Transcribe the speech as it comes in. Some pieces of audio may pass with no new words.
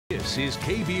This is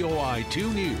KBOI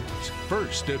 2 News,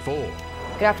 first at 4.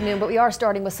 Good afternoon, but we are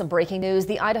starting with some breaking news.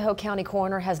 The Idaho County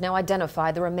coroner has now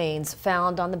identified the remains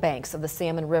found on the banks of the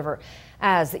Salmon River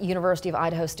as University of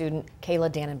Idaho student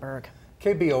Kayla Dannenberg.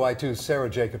 KBOI 2's Sarah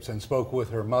Jacobson spoke with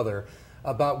her mother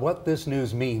about what this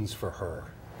news means for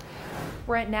her.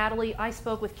 Brent, Natalie, I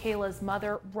spoke with Kayla's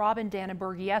mother, Robin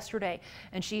Dannenberg, yesterday,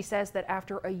 and she says that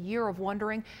after a year of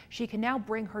wondering, she can now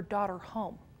bring her daughter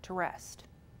home to rest.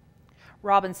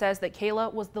 Robin says that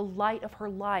Kayla was the light of her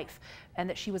life and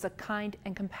that she was a kind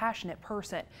and compassionate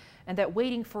person, and that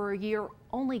waiting for a year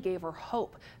only gave her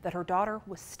hope that her daughter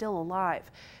was still alive.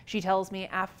 She tells me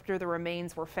after the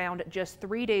remains were found just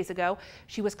 3 days ago,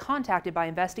 she was contacted by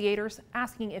investigators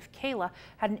asking if Kayla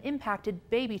had an impacted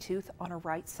baby tooth on her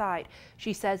right side.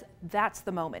 She says that's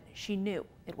the moment she knew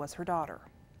it was her daughter.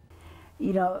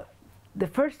 You know, the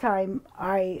first time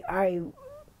I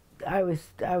was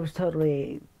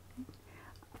totally,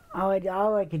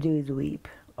 all I could do is weep.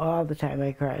 All the time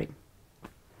I cried.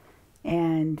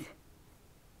 And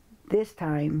this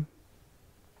time,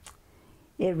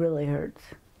 it really hurts.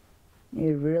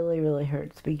 It really, really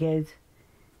hurts because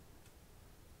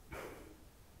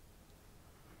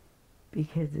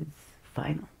it's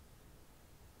final.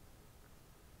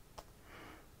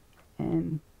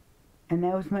 And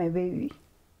that was my baby.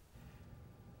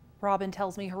 Robin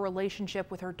tells me her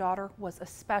relationship with her daughter was a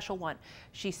special one.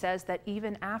 She says that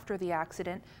even after the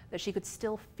accident, that she could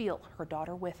still feel her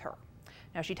daughter with her.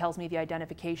 Now, she tells me the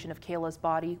identification of Kayla's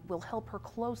body will help her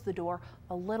close the door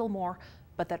a little more,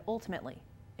 but that ultimately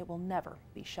it will never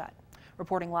be shut.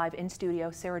 Reporting live in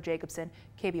studio, Sarah Jacobson,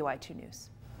 KBOI 2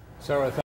 News. Sarah,